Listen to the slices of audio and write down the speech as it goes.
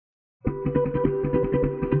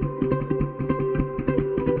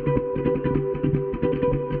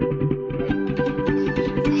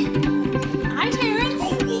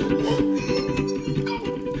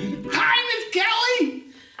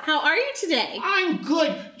I'm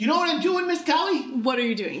good. You know what I'm doing, Miss Kelly? What are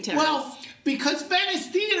you doing, Terrance? Well, because Venice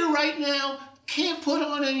Theater right now can't put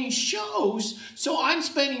on any shows, so I'm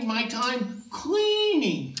spending my time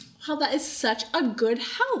cleaning. Wow, that is such a good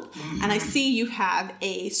help. And I see you have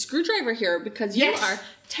a screwdriver here because you are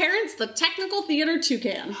Terrance, the Technical Theatre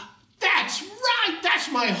Toucan. That's right.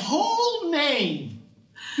 That's my whole name.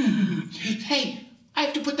 Hey, I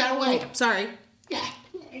have to put that away. Oh, sorry. Yeah.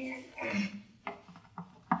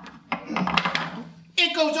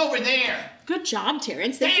 It goes over there. Good job,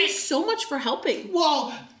 Terrance. Thank you so much for helping.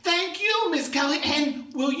 Well, thank you, Miss Kelly.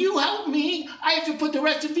 And will you help me? I have to put the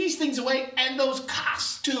rest of these things away and those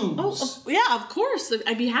costumes. Oh, yeah, of course.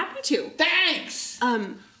 I'd be happy to. Thanks.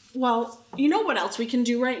 Well, you know what else we can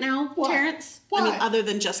do right now, What? Terrance? What? I mean, other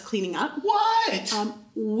than just cleaning up. What?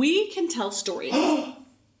 We can tell stories.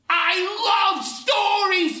 I love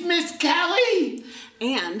stories, Miss Kelly.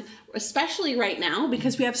 And especially right now,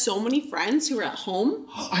 because we have so many friends who are at home.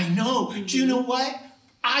 I know. Do you know what?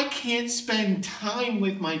 I can't spend time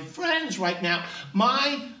with my friends right now.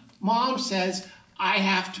 My mom says I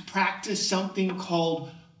have to practice something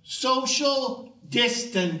called social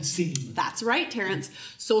distancing. That's right, Terrance.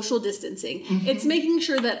 Social distancing. It's making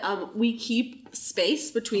sure that we keep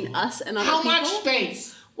space between us and other people. How much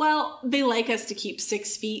space? Well, they like us to keep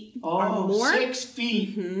 6 feet or more. 6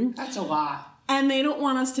 feet. That's a lot. And they don't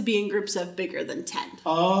want us to be in groups of bigger than 10.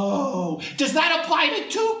 Oh, does that apply to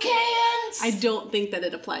toucans? I don't think that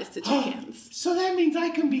it applies to toucans. So that means I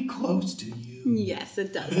can be close to you. Yes,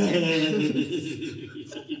 it does,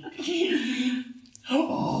 Terrance.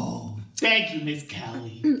 Oh, thank you, Miss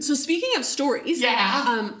Kelly. So speaking of stories,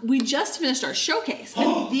 we just finished our showcase.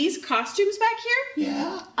 And these costumes back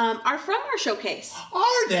here are from our showcase.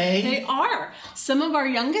 Are they? They are. Some of our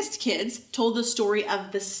youngest kids told the story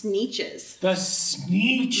of the Sneetches. The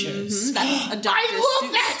Sneetches. That's a Dr. I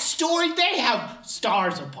love Seuss. that story. They have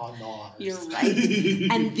stars upon ours. You're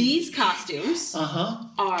right. And these costumes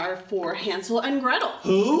are for Hansel and Gretel.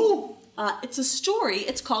 Who? It's a story.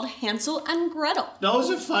 It's called Hansel and Gretel.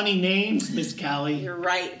 Those are funny names, Miss Kelly. You're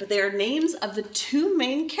right, but they are names of the two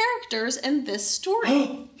main characters in this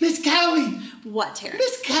story. Miss Kelly! What, Terrance?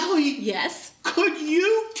 Miss Kelly! Yes? Could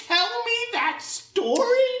you tell me that story?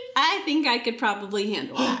 I think I could probably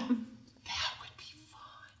handle that. That would be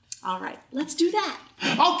fun. All right, let's do that.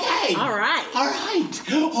 Okay. All right. All right.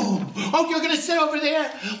 Oh, you're going to sit over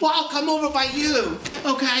there? Well, I'll come over by you.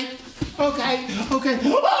 Okay. Okay.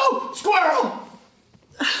 Oh, squirrel!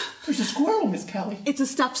 There's a squirrel, Miss Kelly. It's a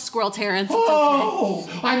stuffed squirrel, Terrance. It's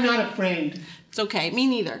okay. I'm not afraid. It's okay. Me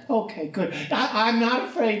neither. Okay, good. I'm not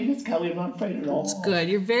afraid, Miss Kelly. I'm not afraid at all. It's good.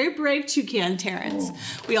 You're very brave toucan, Terrance.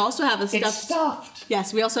 We also have a stuffed... It's stuffed.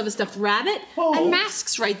 Yes, we also have a stuffed rabbit and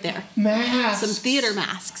masks right there. Masks. Some theater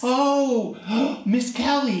masks. Oh, Miss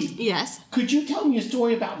Kelly. Yes? Could you tell me a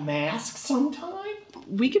story about masks sometime?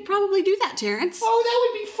 We could probably do that, Terrance. Oh, that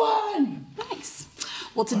would be fun. Nice.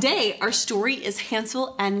 Well, today our story is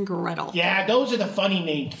Hansel and Gretel. Yeah, those are the funny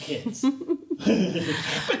named kids.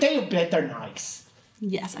 But they bet they're nice.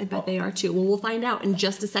 Yes, I bet they are too. Well, we'll find out in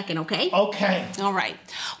just a second, okay? Okay. All right.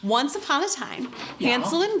 Once upon a time,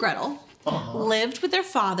 Hansel and Gretel lived with their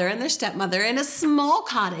father and their stepmother in a small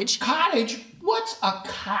cottage. Cottage? What's a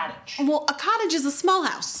cottage? Well, a cottage is a small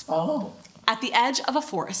house. Oh. At the edge of a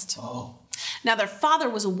forest. Oh. Now, their father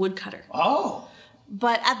was a woodcutter. Oh.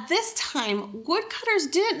 But at this time, woodcutters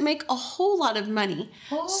didn't make a whole lot of money.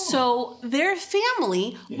 Oh. So their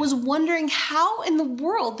family was wondering how in the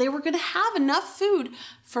world they were going to have enough food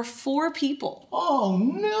for 4 people. Oh,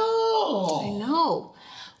 no. I know.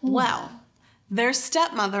 Well, their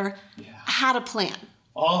stepmother had a plan.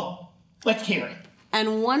 Oh, let's hear it.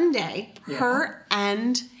 And one day, her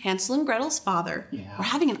and Hansel and Gretel's father were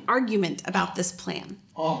having an argument about this plan.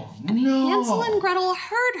 Oh, and no. Hansel and Gretel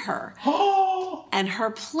heard her. Oh. And her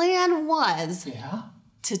plan was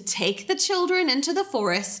to take the children into the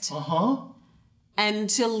forest and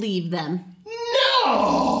to leave them.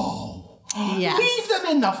 No! Yes. Leave them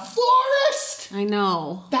in the forest? I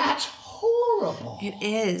know. That's horrible. It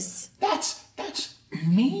is. That's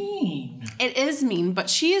mean. It is mean, but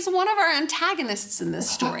she is one of our antagonists in this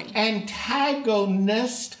story.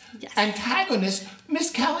 Antagonist? Yes. Antagonist? Miss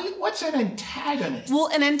Kelly, what's an antagonist? Well,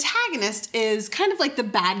 an antagonist is kind of like the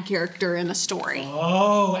bad character in a story.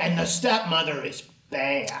 Oh, and the stepmother is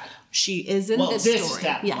bad. She is in this story.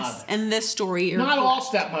 Stepmother. Yes, in this story. Not all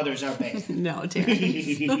stepmothers are bad. No,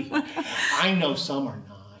 Terrance. I know some are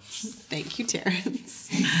not. Thank you, Terrance.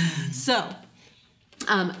 So,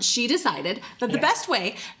 she decided that the best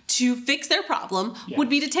way to fix their problem would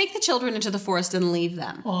be to take the children into the forest and leave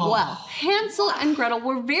them. Oh. Well, Hansel and Gretel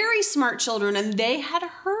were very smart children, and they had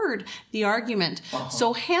heard the argument.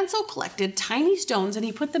 So Hansel collected tiny stones and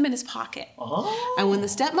he put them in his pocket. And when the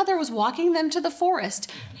stepmother was walking them to the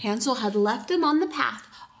forest, Hansel had left them on the path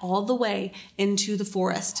all the way into the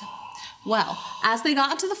forest. Well, as they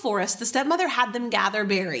got to the forest, the stepmother had them gather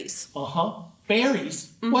berries.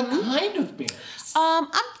 Berries? What kind of berries? I'm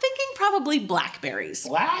thinking probably blackberries.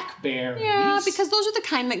 Blackberries? Yeah, because those are the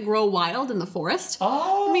kind that grow wild in the forest.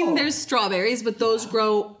 Oh. I mean, there's strawberries, but those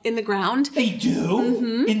grow in the ground. They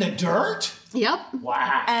do? In the dirt? Yep.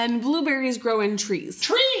 Wow. And blueberries grow in trees.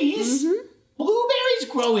 Trees? Blueberries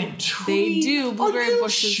grow in trees? They do. Blueberry Are you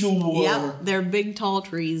bushes. Sure? Yep, they're big, tall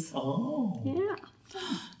trees. Oh. Yeah.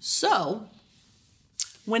 So,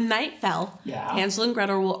 when night fell, Hansel and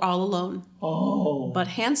Gretel were all alone. Oh. But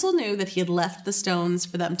Hansel knew that he had left the stones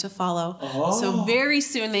for them to follow. So very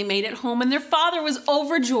soon they made it home, and their father was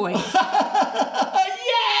overjoyed. Yay!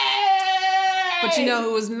 But you know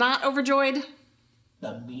who was not overjoyed?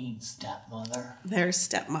 The mean stepmother. Their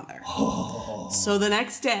stepmother. So the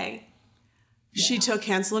next day, she took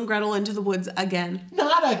Hansel and Gretel into the woods again.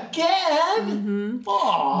 Not again?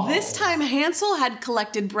 Oh. This time Hansel had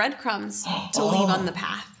collected breadcrumbs to leave on the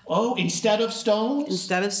path. Oh, instead of stones?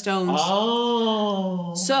 Instead of stones.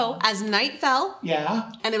 Oh. So as night fell,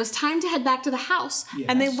 and it was time to head back to the house,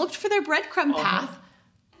 and they looked for their breadcrumb path,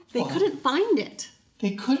 they couldn't find it.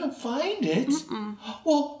 They couldn't find it?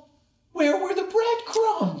 Well, where were the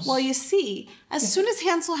breadcrumbs? Well, you see, as soon as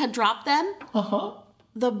Hansel had dropped them,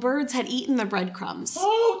 the birds had eaten the breadcrumbs.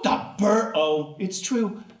 Oh, the bird. Oh, it's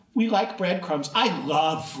true. We like breadcrumbs. I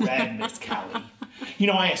love bread, Miss Kelly. You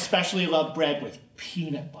know, I especially love bread with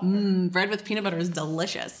peanut butter. Bread with peanut butter is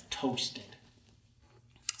delicious. Toasted.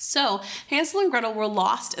 So, Hansel and Gretel were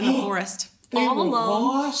lost in the forest. They all were alone.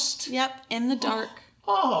 lost? Yep, in the dark.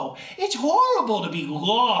 Oh, it's horrible to be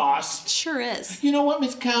lost. Sure is. You know what,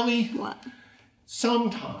 Miss Kelly? What?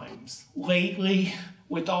 Sometimes, lately,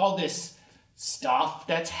 with all this stuff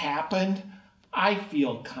that's happened, I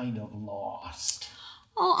feel kind of lost.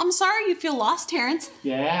 Oh, I'm sorry you feel lost, Terrance.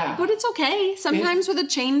 Yeah. But it's okay. Sometimes with a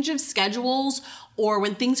change of schedules or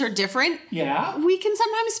when things are different, we can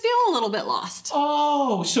sometimes feel a little bit lost.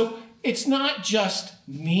 Oh, so it's not just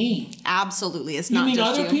me. Absolutely, it's not just you. You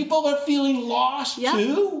mean other people are feeling lost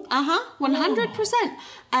too? 100%.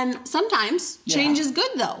 And sometimes change is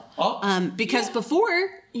good though. Because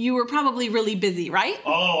before you were probably really busy, right?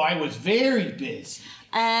 Oh, I was very busy.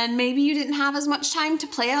 And maybe you didn't have as much time to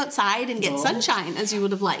play outside and get sunshine as you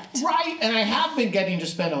would have liked. Right, and I have been getting to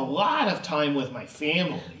spend a lot of time with my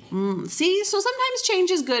family. See, so sometimes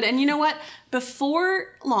change is good. And you know what? Before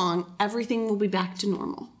long, everything will be back to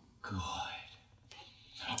normal. Good.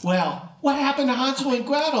 Well, what happened to Hansel and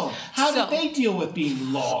Gretel? How did they deal with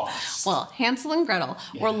being lost? Well, Hansel and Gretel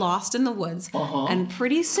were lost in the woods. And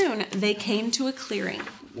pretty soon, they came to a clearing.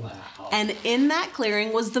 Wow. And in that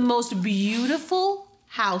clearing was the most beautiful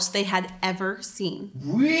house they had ever seen.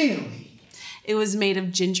 Really? It was made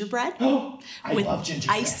of gingerbread. I love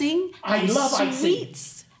gingerbread. Icing. I love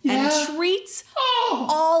sweets icing. And treats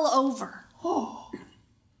all over.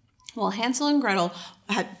 Well, Hansel and Gretel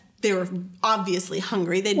they were obviously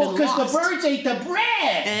hungry. They'd been lost. Because the birds ate the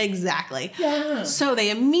bread. Exactly. Yeah. So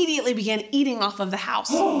they immediately began eating off of the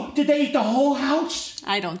house. Did they eat the whole house?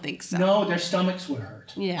 I don't think so. No, their stomachs were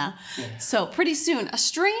hurt. Yeah. So pretty soon, a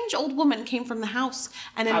strange old woman came from the house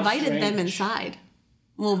and invited them inside.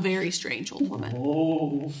 Well, very strange old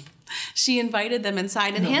woman. She invited them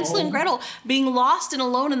inside, and Hansel and Gretel, being lost and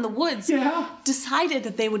alone in the woods, decided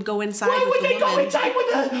that they would go inside. Why would they go inside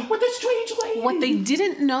with a strange lady? What they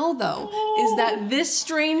didn't know, though, is that this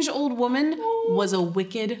strange old woman was a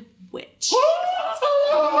wicked witch.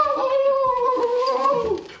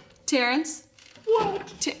 Terrance?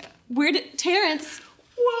 What? Terrance?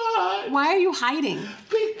 What? Why are you hiding?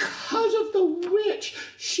 Because of the witch.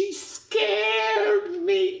 She scared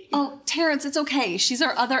me. Oh, Terrance, it's okay. She's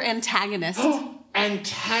our other antagonist.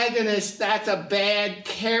 Antagonist, that's a bad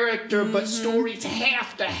character, but stories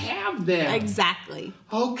have to have them. Exactly.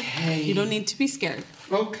 Okay. You don't need to be scared.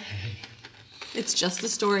 Okay. It's just a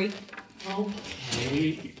story.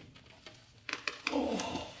 Okay.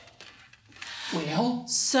 Well?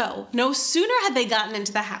 So, no sooner had they gotten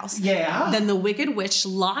into the house than the wicked witch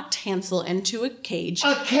locked Hansel into a cage.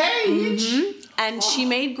 A cage? And she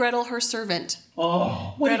made Gretel her servant.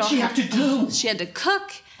 What did she have to do? She had to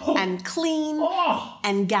cook and clean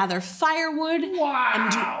and gather firewood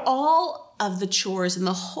and do all of the chores in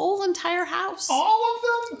the whole entire house. All of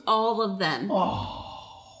them? All of them.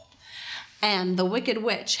 And the Wicked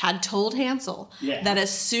Witch had told Hansel that as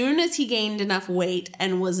soon as he gained enough weight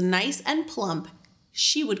and was nice and plump,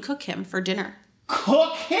 she would cook him for dinner.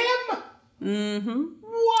 Cook him? Mm-hmm.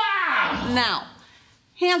 Wow! Now,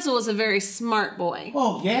 Hansel was a very smart boy.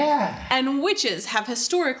 Oh, yeah. And witches have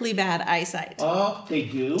historically bad eyesight. Oh, they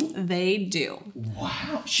do? They do.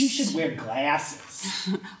 Wow, she should wear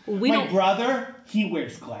glasses. My brother, he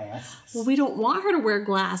wears glasses. Well, we don't want her to wear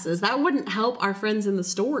glasses. That wouldn't help our friends in the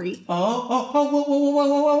story.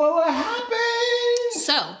 What happened?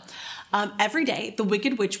 So, every day, the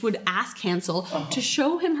Wicked Witch would ask Hansel to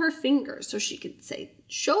show him her finger so she could say,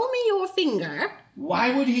 "Show me your finger."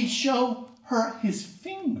 Why would he show her his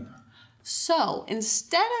finger? So,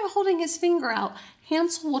 instead of holding his finger out,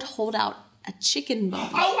 Hansel would hold out a chicken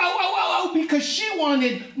bone. Because she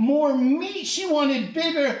wanted more meat. She wanted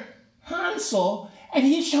bigger Hansel. And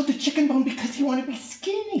he showed the chicken bone because he wanted to be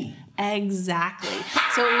skinny. Exactly.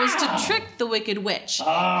 So it was to trick the Wicked Witch.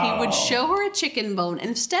 He would show her a chicken bone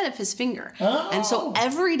instead of his finger. And so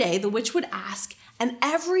every day the witch would ask, and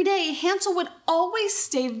every day Hansel would always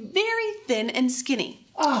stay very thin and skinny.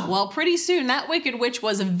 Well, pretty soon that Wicked Witch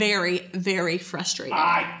was very, very frustrated.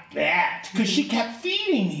 I bet, because she kept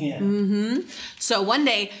feeding him. Mm-hmm. So one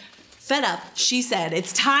day, fed up, she said,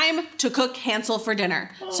 "It's time to cook Hansel for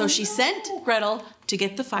dinner." So she sent Gretel to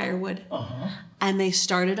get the firewood. And they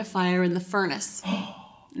started a fire in the furnace.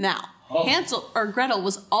 Now, Gretel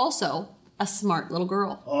was also a smart little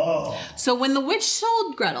girl. So when the witch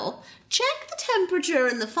told Gretel, "Check the temperature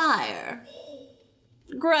in the fire,"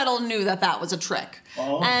 Gretel knew that that was a trick.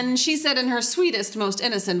 And she said in her sweetest, most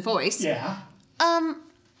innocent voice,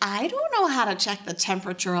 "I don't know how to check the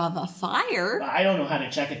temperature of a fire." I don't know how to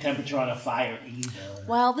check a temperature on a fire either.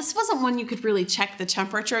 Well, this wasn't one you could really check the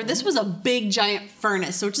temperature. This was a big, giant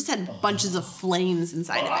furnace, so it just had bunches of flames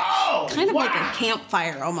inside of it. Kind of like a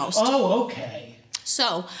campfire almost. Okay.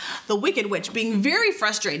 So the Wicked Witch, being very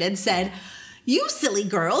frustrated, said, "You silly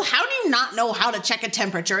girl, how do you not know how to check a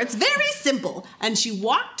temperature? It's very simple." And she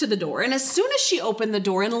walked to the door, and as soon as she opened the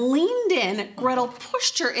door and leaned in, Gretel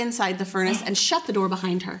pushed her inside the furnace and shut the door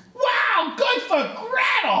behind her. Wow, good for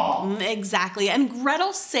Gretel! Exactly, and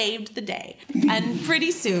Gretel saved the day. And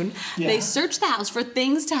pretty soon, they searched the house for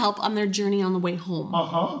things to help on their journey on the way home.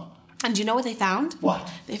 And do you know what they found? What?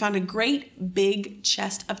 They found a great big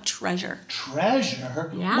chest of treasure.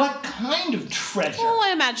 Treasure? Yeah. What kind of treasure? Oh, I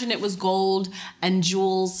imagine it was gold and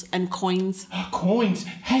jewels and coins. Coins?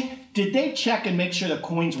 Hey, did they check and make sure the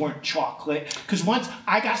coins weren't chocolate? Because once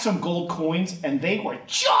I got some gold coins and they were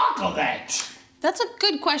chocolate. That's a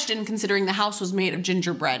good question considering the house was made of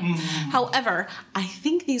gingerbread. However, I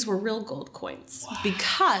think these were real gold coins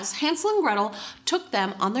because Hansel and Gretel took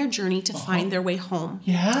them on their journey to find their way home.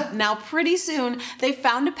 Now, pretty soon, they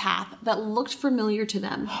found a path that looked familiar to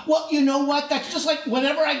them. Well, you know what? That's just like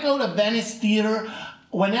whenever I go to Venice Theater,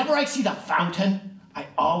 whenever I see the fountain, I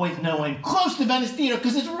always know I'm close to Venice Theater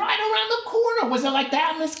because it's right around the corner. Was it like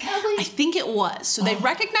that, Miss Kelly? I think it was. So they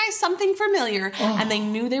recognized something familiar and they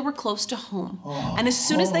knew they were close to home. And as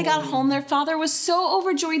soon as they got home, their father was so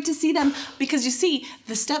overjoyed to see them because you see,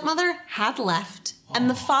 the stepmother had left. And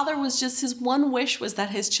the father was just, his one wish was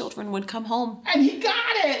that his children would come home. And he got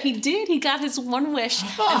it! He did. He got his one wish.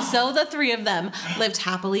 And so the three of them lived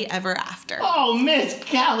happily ever after. Oh, Miss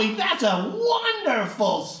Kelly, that's a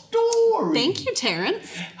wonderful story! Thank you,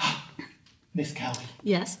 Terrance. Miss Kelly.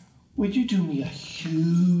 Yes? Would you do me a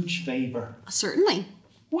huge favor? Certainly.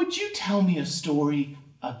 Would you tell me a story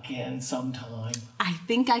again sometime? I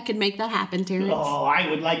think I could make that happen, Terrance. Oh, I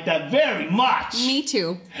would like that very much! Me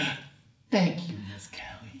too. Thank you, Miss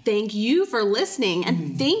Kelly. Thank you for listening,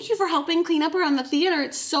 and thank you for helping clean up around the theater.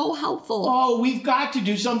 It's so helpful. Oh, we've got to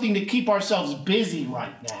do something to keep ourselves busy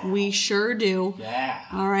right now. We sure do. Yeah.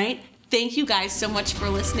 All right. Thank you guys so much for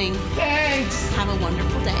listening. Thanks. Have a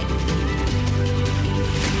wonderful day.